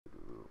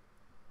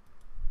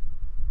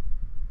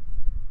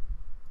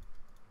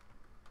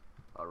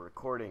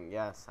Recording,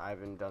 yes, I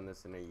haven't done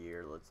this in a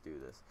year. Let's do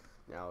this.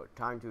 Now,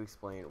 time to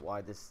explain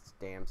why this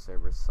damn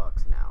server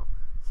sucks now.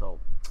 So,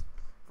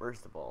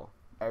 first of all,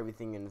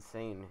 everything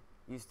insane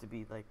used to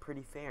be like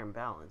pretty fair and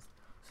balanced.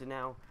 So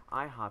now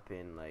I hop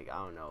in like, I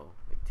don't know,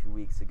 like 2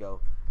 weeks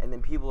ago, and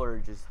then people are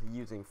just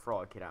using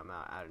fraud kit out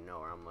of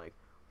nowhere. I'm like,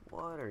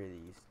 what are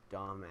these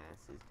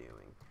dumbasses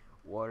doing?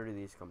 What are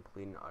these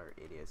complete and utter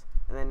idiots?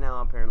 And then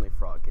now apparently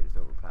fraud kit is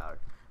overpowered.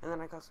 And then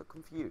I got so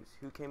confused.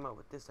 Who came up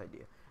with this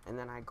idea? And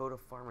then I go to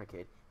farmer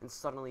kit and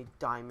suddenly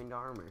diamond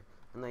armor.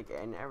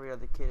 And every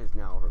other kit is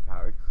now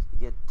overpowered. You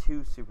get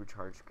 2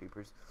 supercharged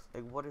creepers.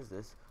 Like, what is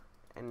this?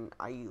 And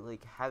I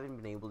like haven't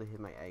been able to hit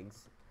my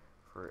eggs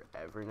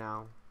forever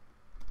now.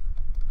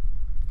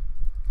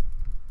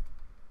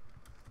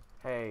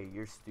 Hey,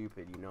 you're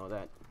stupid, you know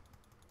that?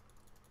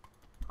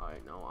 I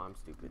know I'm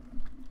stupid.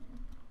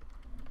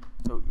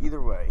 So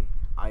either way,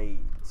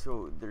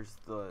 there's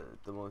the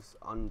most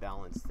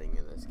unbalanced thing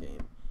in this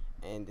game.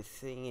 And the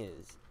thing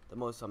is, the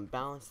most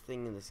unbalanced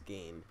thing in this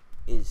game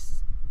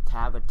is to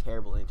have a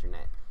terrible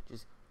internet.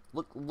 Just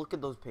look at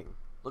those ping.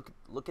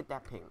 Look at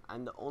that ping.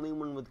 I'm the only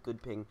one with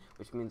good ping,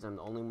 which means I'm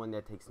the only one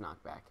that takes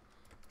knockback.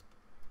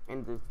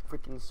 And the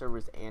freaking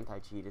server's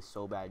anti-cheat is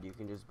so bad you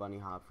can just bunny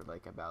hop for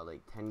like about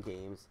 10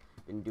 games.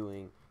 Been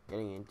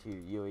getting into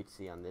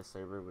UHC on this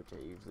server, which I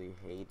usually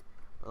hate.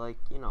 But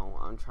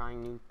I'm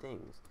trying new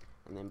things.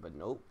 And then but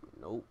nope.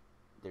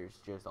 There's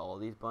just all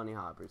these bunny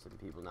hoppers and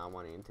people not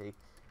wanting to take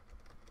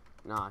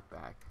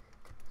knockback.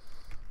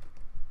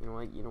 You know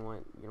what?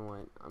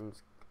 I'm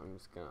just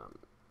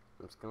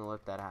gonna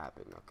let that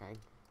happen, okay?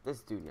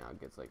 This dude now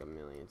gets like a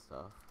million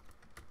stuff.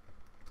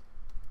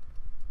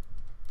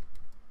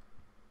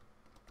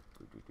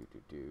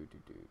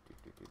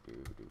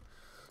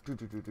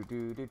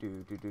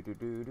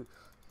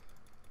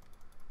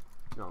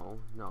 No,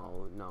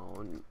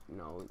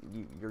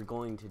 you're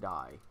going to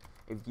die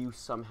if you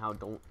somehow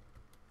don't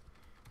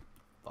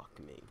fuck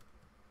me.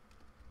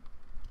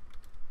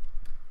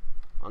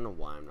 I don't know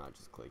why I'm not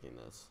just clicking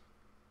this.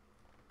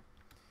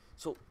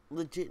 So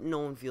legit no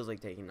one feels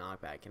like taking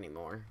knockback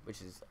anymore,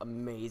 which is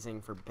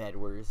amazing for Bed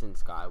Wars and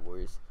Sky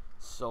Wars.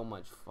 So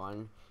much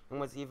fun. And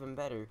what's even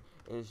better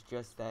is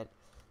just that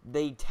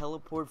they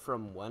teleport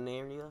from one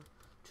area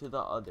to the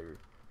other,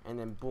 and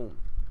then boom,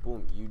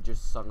 you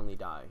just suddenly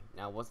die.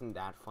 Now, wasn't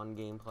that fun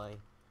gameplay?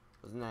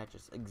 Wasn't that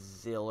just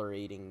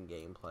exhilarating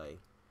gameplay?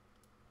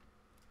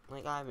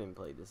 Like, I haven't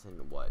played this in,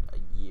 what, a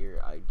year?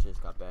 I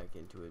just got back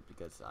into it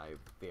because I have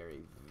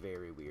very,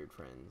 very weird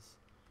friends.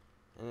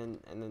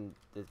 And then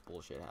this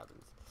bullshit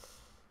happens.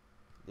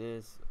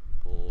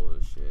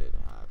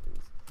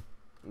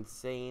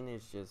 Insane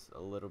is just a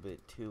little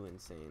bit too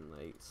insane.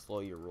 Like,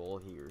 slow your roll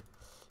here.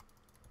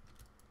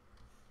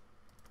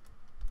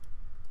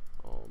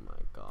 Oh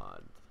my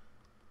god.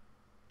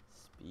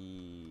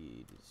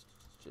 Speed is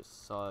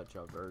just such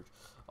a virtue.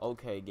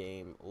 Okay,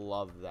 game.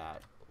 Love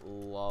that.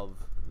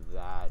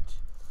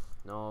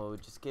 No,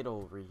 just get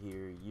over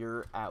here.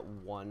 You're at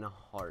 1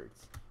 heart.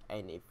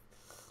 And if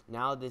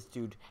now this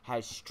dude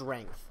has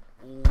strength.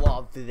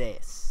 Love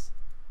this.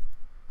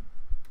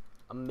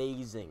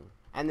 Amazing.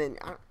 And then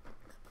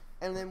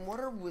what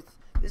are with,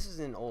 this is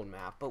an old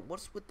map, but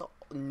what's with the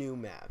new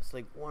maps?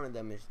 Like, one of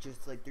them is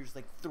just like, there's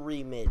like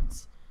 3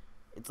 mids.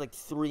 It's like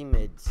 3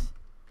 mids.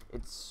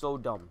 It's so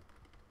dumb.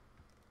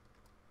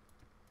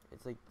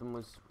 It's like the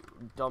most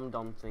dumb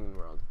thing in the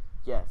world.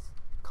 Yes,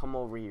 come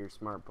over here,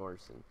 smart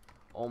person.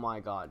 Oh my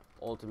god,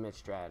 ultimate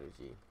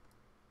strategy.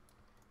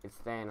 It's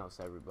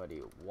Thanos,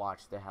 everybody.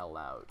 Watch the hell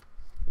out.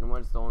 You know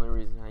what's the only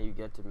reason how you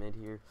get to mid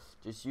here?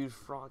 Just use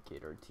Frog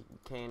Kid or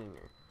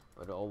Cannoner.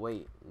 But oh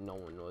wait, no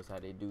one knows how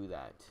to do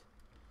that.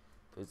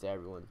 Because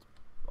everyone's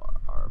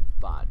are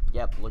bot.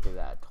 Yep, look at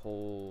that.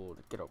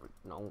 Get over it.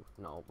 No,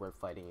 we're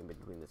fighting in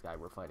between this guy.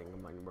 We're fighting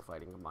him.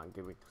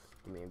 Give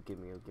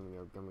me.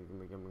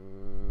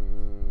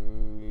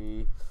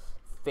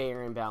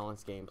 Fair and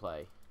balanced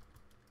gameplay.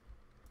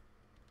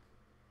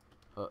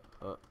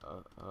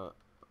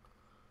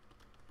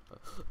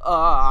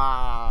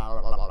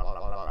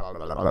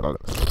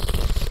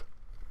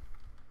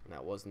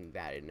 That wasn't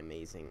that an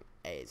amazing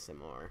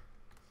ASMR.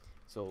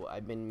 So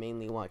I've been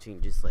mainly watching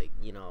just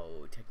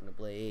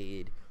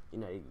Technoblade,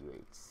 United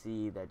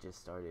UHC that just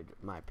started.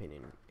 My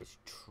opinion, it's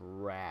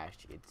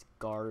trash. It's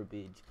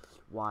garbage.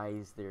 Why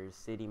is there a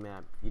city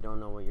map? If you don't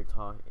know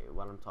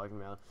what I'm talking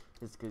about,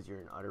 it's because you're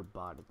an utter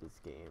bot at this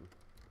game.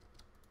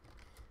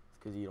 It's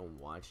because you don't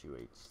watch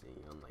UHC,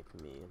 unlike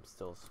me. I'm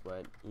still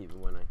sweat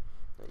even when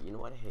you know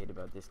what I hate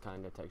about this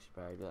kind of texture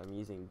pack? I'm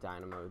using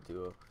Dynamo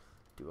Duo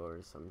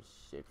or some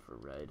shit for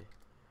red.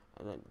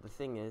 And then the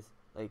thing is,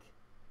 like,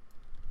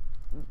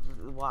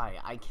 why?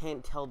 I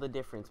can't tell the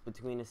difference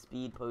between a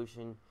speed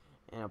potion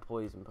and a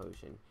poison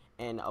potion.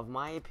 And of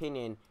my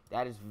opinion,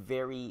 that is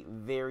very,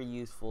 very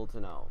useful to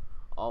know.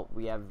 Oh,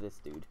 we have this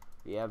dude.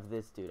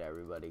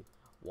 Everybody.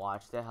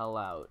 Watch the hell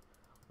out.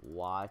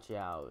 Watch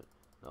out.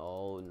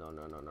 Oh, no.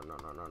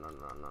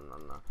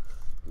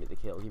 Give me the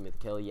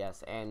kill,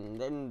 yes. And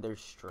then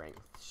there's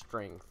strength.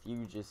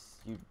 You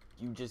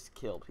just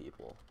kill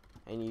people.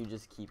 and you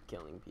just keep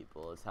killing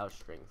people. It's how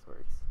strength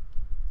works.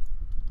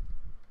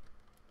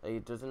 Like,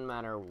 it doesn't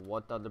matter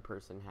what the other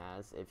person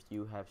has. If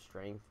you have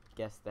strength,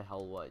 guess the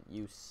hell what?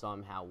 You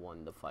somehow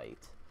won the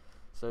fight.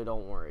 So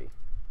don't worry.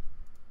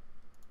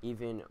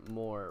 Even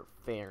more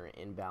fair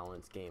and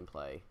balanced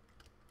gameplay.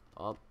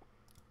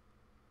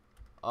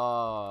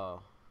 Oh.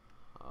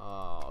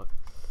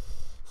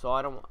 So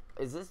I don't.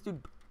 Is this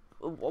dude?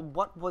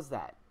 What was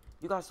that?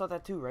 You guys saw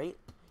that too, right?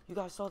 You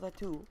guys saw that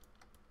too.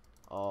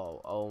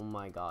 Oh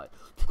my god.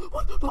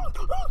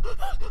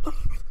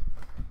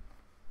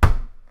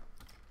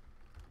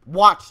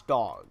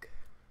 Watchdog.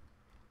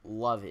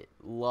 Love it.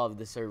 Love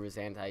the server's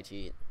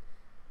anti-cheat.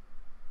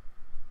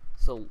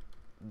 So,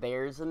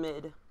 there's a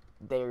mid.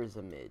 There's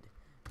a mid.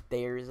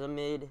 There's a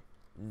mid.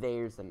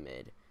 There's a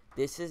mid.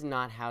 This is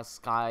not how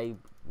Sky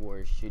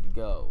Wars should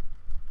go.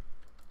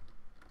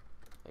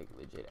 Like,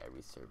 legit,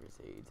 every server's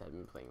AIDS. I've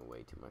been playing way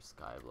too much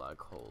Skyblock.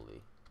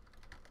 Holy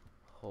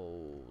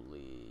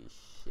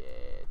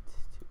shit.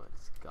 Too much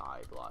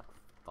Skyblock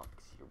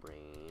fucks your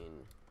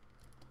brain.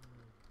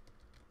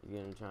 You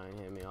gonna try and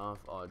hit me off?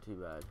 Oh, too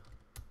bad.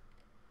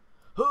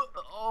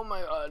 Oh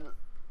my god.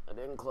 I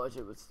didn't clutch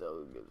it, but still,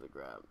 who gives a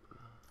crap?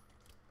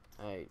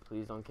 Hey,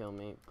 please don't kill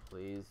me.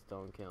 Please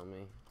don't kill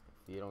me.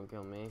 If you don't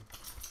kill me,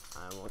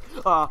 I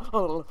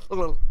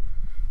won't.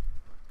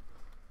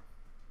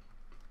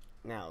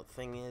 Now, the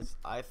thing is,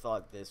 I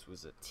thought this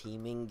was a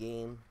teaming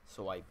game,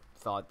 so I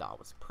thought that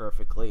was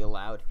perfectly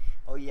allowed.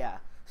 Oh yeah,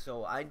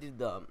 so I did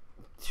the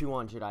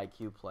 200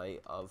 IQ play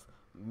of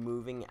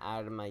moving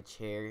out of my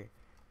chair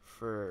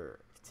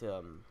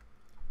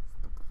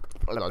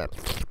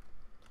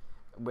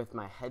with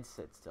my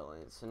headset still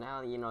in. So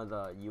now, you know,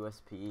 the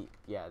USB,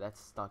 yeah, that's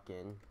stuck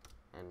in,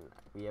 and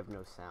we have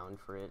no sound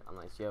for it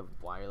unless you have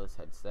wireless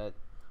headset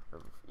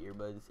or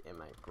earbuds, and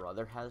my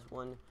brother has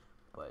one,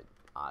 but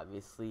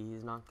obviously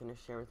he's not gonna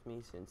share with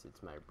me since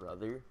it's my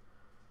brother.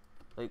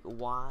 Like,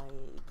 why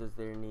does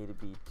there need to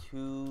be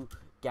 2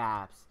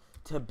 gaps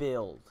to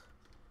build?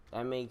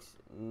 That makes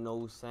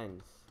no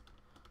sense.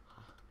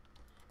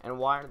 And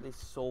why are they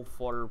so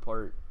far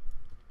apart?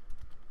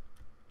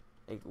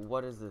 Like,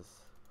 what is this?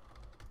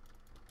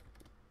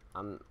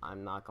 I'm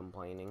not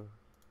complaining.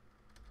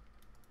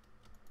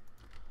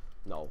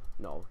 No.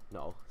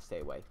 Stay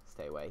away.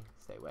 Stay away.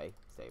 Stay away.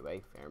 Stay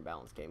away. Fair and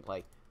balanced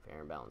gameplay. Fair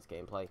and balanced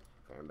gameplay.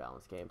 Fair and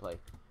balanced gameplay.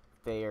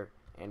 Fair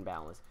and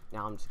balanced.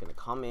 Now I'm just gonna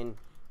come in,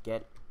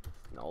 get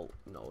no.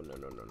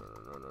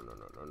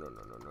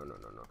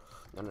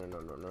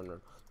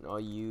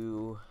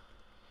 You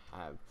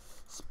have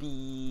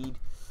speed.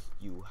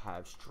 You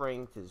have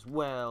strength as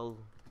well.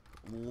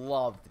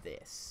 Love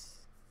this.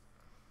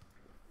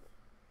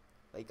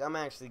 Like, I'm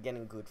actually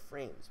getting good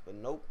frames, but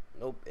nope.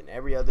 In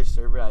every other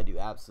server, I do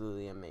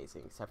absolutely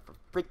amazing, except for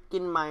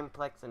freaking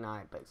Mineplex and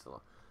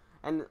hypixel.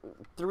 And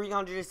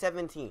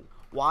 317.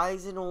 Why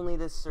is it only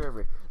this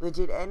server?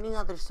 Legit, any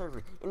other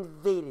server,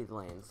 Invaded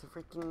Lands, the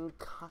freaking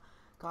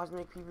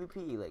Cosmic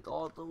PvP, like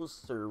all those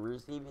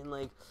servers, even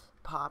like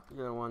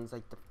popular ones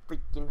like the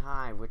freaking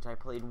Hive, which I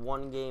played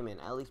 1 game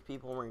and at least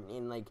people weren't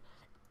in like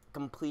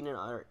complete and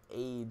utter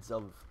AIDS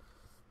of.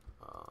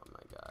 Oh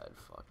my god,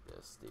 fuck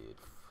this, dude.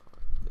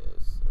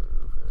 This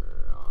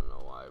server, I don't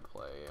know why I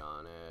play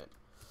on it.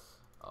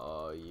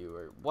 Oh, you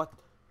were what?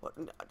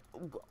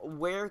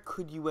 Where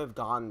could you have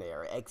gone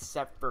there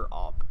except for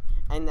up?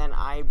 And then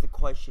I have the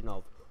question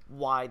of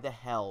why the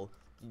hell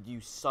did you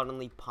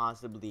suddenly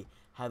possibly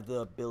have the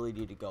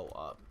ability to go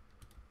up?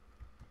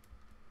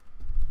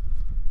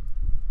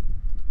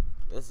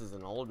 This is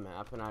an old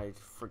map and I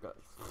forgot.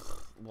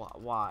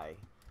 Why?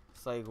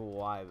 It's like,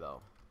 why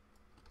though?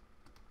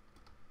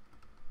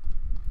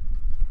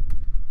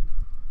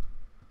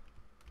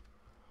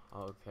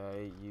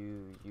 Okay,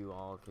 you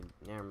all could,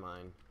 never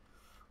mind.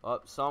 Oh,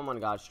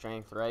 someone got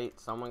strength, right?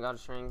 Someone got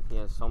strength. He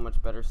has so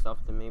much better stuff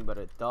than me, but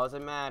it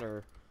doesn't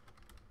matter.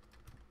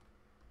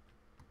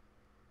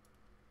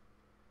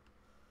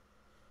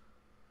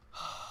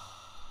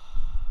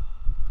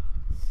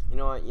 You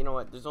know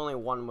what? There's only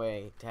one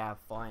way to have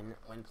fun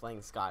when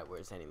playing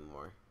Skywars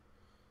anymore.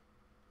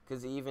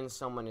 Because even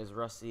someone as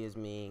rusty as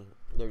me,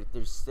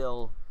 there's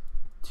still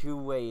 2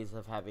 ways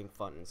of having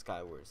fun in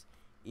Skywars.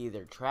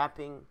 Either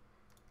trapping,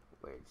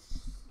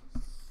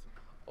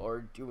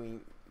 or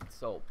doing.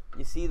 So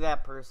you see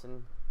that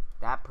person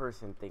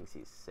thinks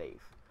he's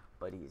safe,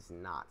 but he's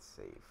not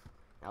safe.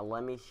 Now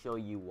let me show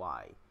you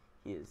why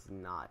he is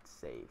not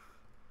safe.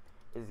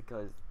 Is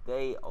because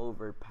they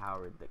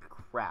overpowered the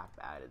crap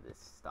out of this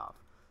stuff.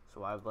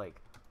 So I have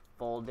like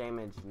full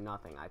damage,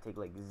 nothing. I take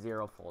like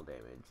 0 full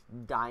damage.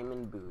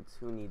 Diamond boots.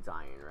 Who needs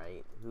iron,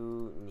 right?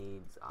 Who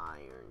needs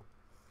iron?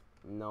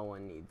 No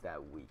one needs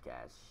that weak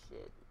ass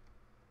shit.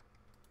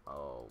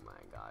 Oh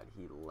my god,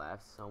 he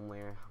left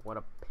somewhere. What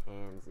a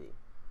pansy.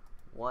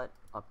 What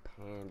a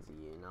pansy,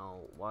 you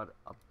know? What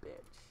a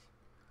bitch.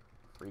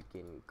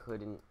 Freaking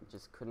couldn't,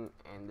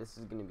 and this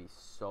is gonna be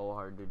so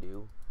hard to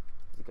do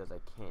because I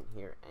can't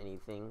hear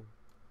anything.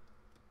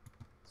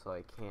 So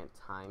I can't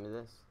time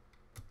this.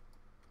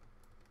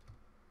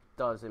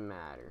 Doesn't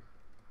matter.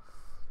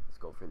 Let's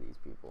go for these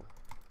people.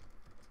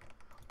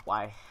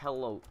 Why,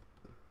 hello.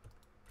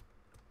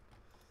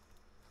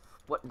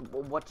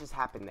 What just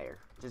happened there?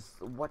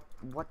 Just what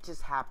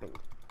just happened?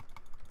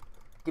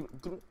 Give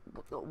me,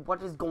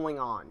 what is going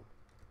on?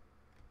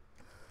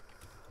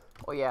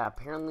 Oh yeah,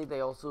 apparently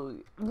they also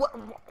what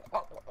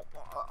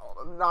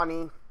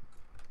Nani?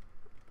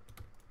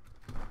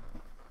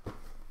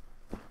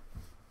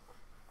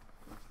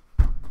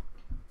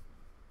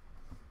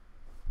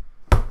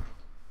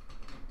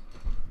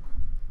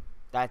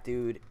 That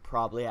dude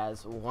probably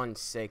has one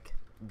sick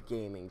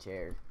gaming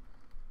chair.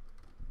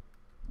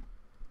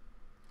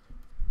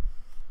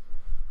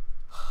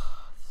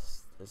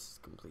 This is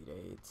complete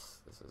AIDS.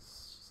 This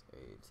is just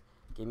AIDS.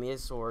 Give me a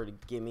sword,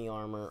 give me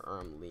armor, or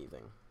I'm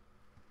leaving.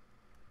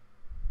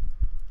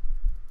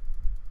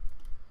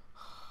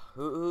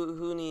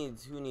 Who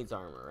needs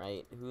armor,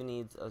 right? Who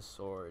needs a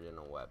sword and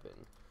a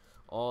weapon?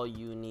 All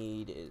you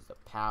need is the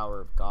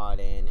power of God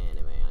and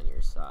anime on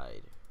your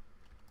side.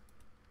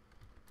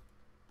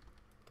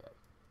 Okay.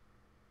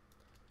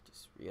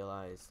 Just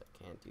realized I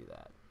can't do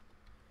that.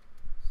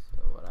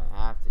 So what I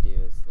have to do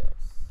is this.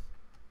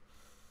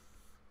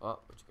 Oh,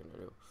 what you gonna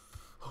do?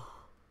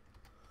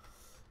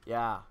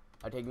 Yeah,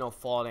 I take no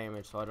fall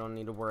damage, so I don't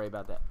need to worry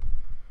about that.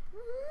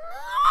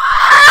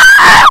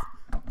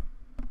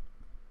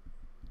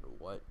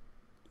 What?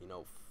 You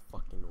know,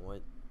 fucking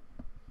what?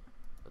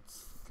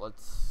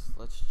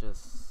 Let's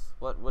just.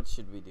 What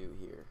should we do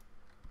here?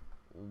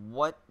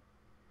 What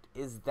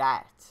is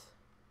that?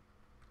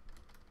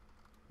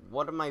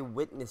 What am I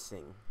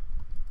witnessing?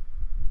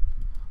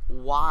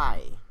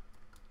 Why?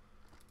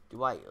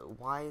 Why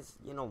is,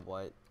 you know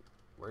what?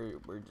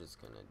 We're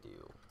just gonna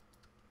do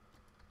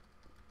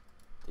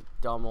the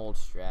dumb old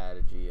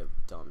strategy of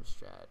dumb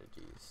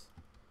strategies.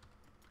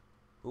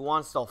 Who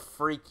wants to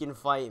freaking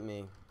fight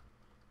me?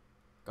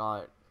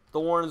 Got it.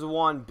 Thorns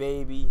won,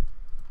 baby.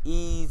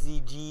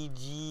 Easy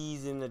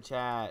GG's in the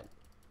chat.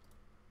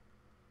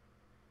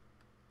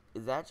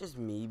 Is that just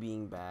me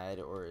being bad,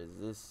 or is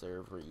this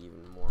server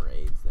even more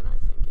AIDS than I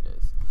think it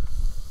is?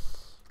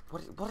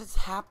 What is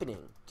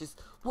happening?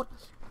 Just what?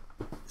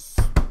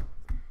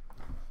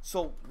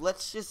 So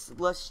let's just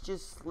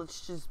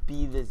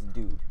be this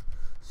dude.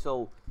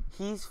 So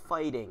he's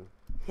fighting,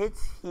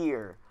 hits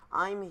here,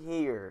 I'm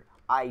here,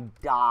 I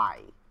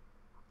die.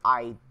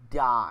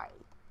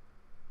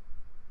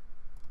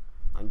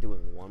 I'm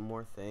doing one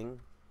more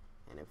thing,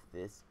 and if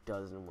this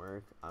doesn't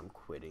work, I'm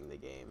quitting the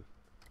game.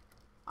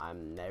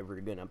 I'm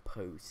never gonna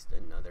post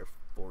another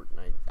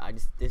Fortnite.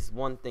 This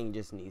one thing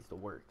just needs to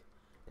work.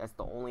 That's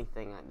the only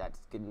thing that's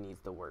good needs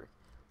to work.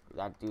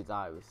 That dude's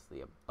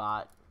obviously a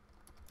bot.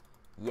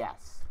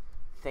 Yes,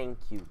 thank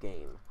you,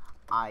 game.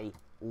 I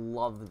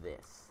love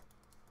this.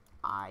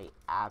 I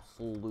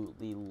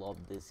absolutely love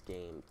this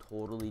game.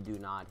 Totally do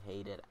not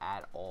hate it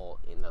at all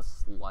in the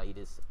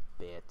slightest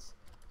bit.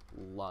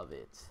 Love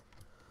it.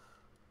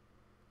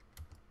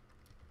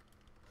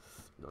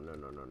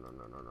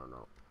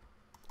 No.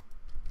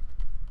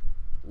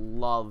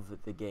 Love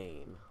the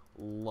game.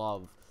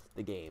 Love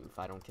the game. If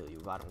I don't kill you,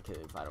 if I don't kill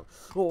you, if I don't.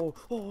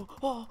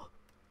 Oh.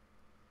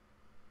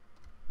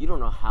 You don't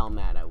know how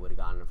mad I would have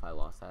gotten if I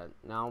lost that.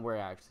 Now we're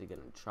actually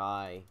going to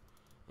try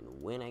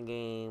and win a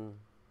game.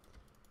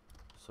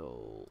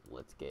 So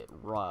let's get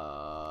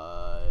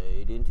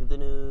right into the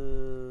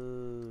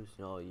news.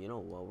 No, you know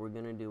what we're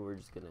going to do? We're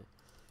just going to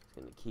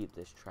keep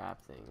this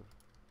trap thing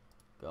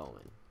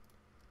going.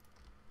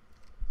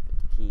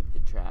 Keep the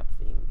trap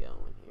theme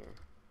going here.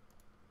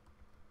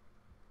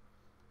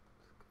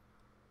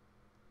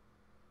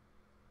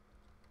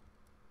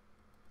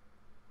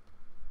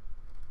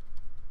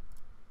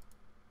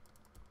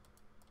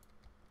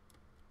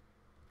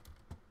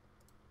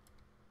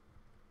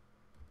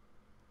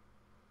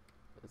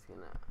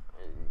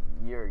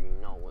 You already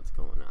know what's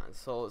going on.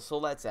 So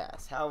let's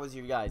ask, how was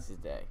your guys'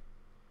 day?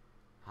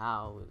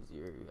 How was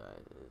your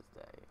guys'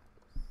 day?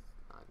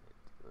 Not gonna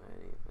do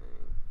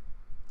anything.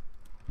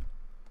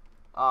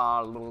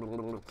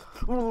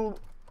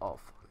 Oh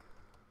fuck.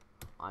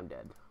 I'm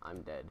dead.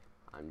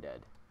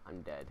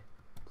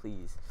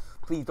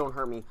 Please don't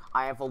hurt me.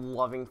 I have a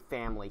loving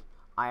family.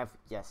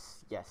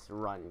 Yes,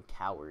 run,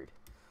 coward.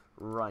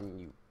 Run,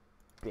 you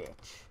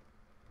bitch.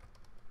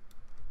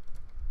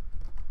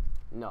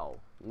 No,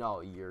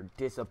 you're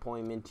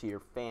disappointment to your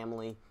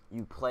family.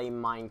 You play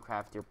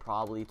Minecraft, you're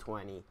probably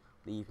 20.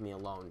 Leave me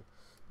alone.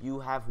 You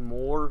have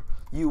more.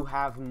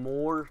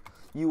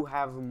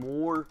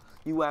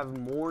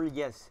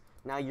 Yes,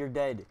 now you're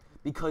dead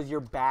because you're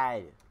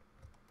bad.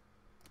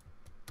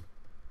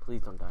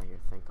 Please don't die here,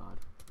 thank God.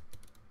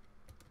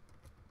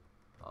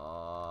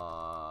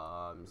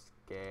 I'm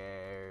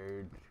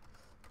scared.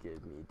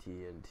 Give me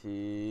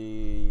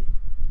TNT.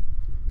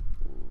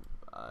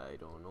 I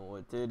don't know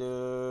what to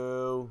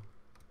do.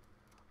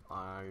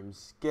 I'm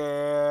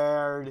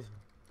scared.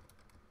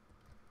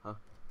 Huh?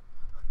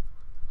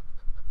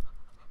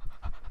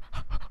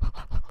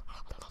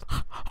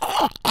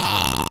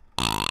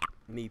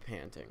 Me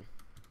panting.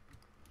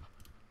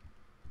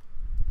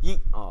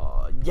 Yeet.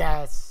 Oh,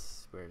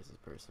 yes. Where is this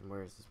person?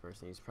 Where is this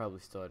person? He's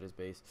probably still at his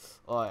base.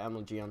 Oh,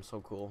 MLG, I'm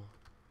so cool.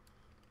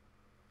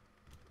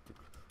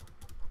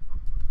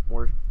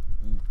 More.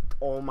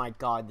 Oh my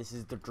god, this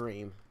is the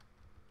dream.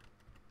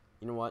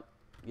 You know what?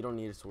 You don't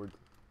need a sword.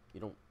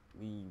 You don't.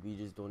 We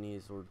just don't need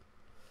a sword.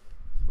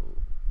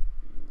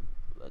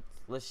 So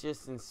let's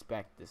just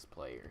inspect this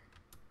player.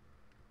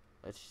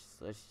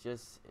 Let's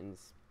just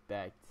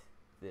inspect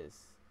this.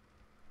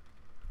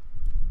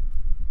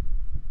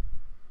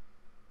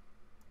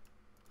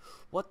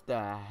 What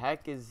the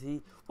heck is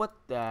he? What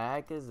the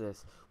heck is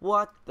this?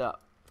 What the?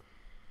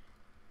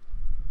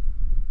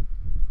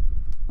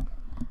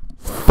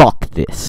 Fuck this.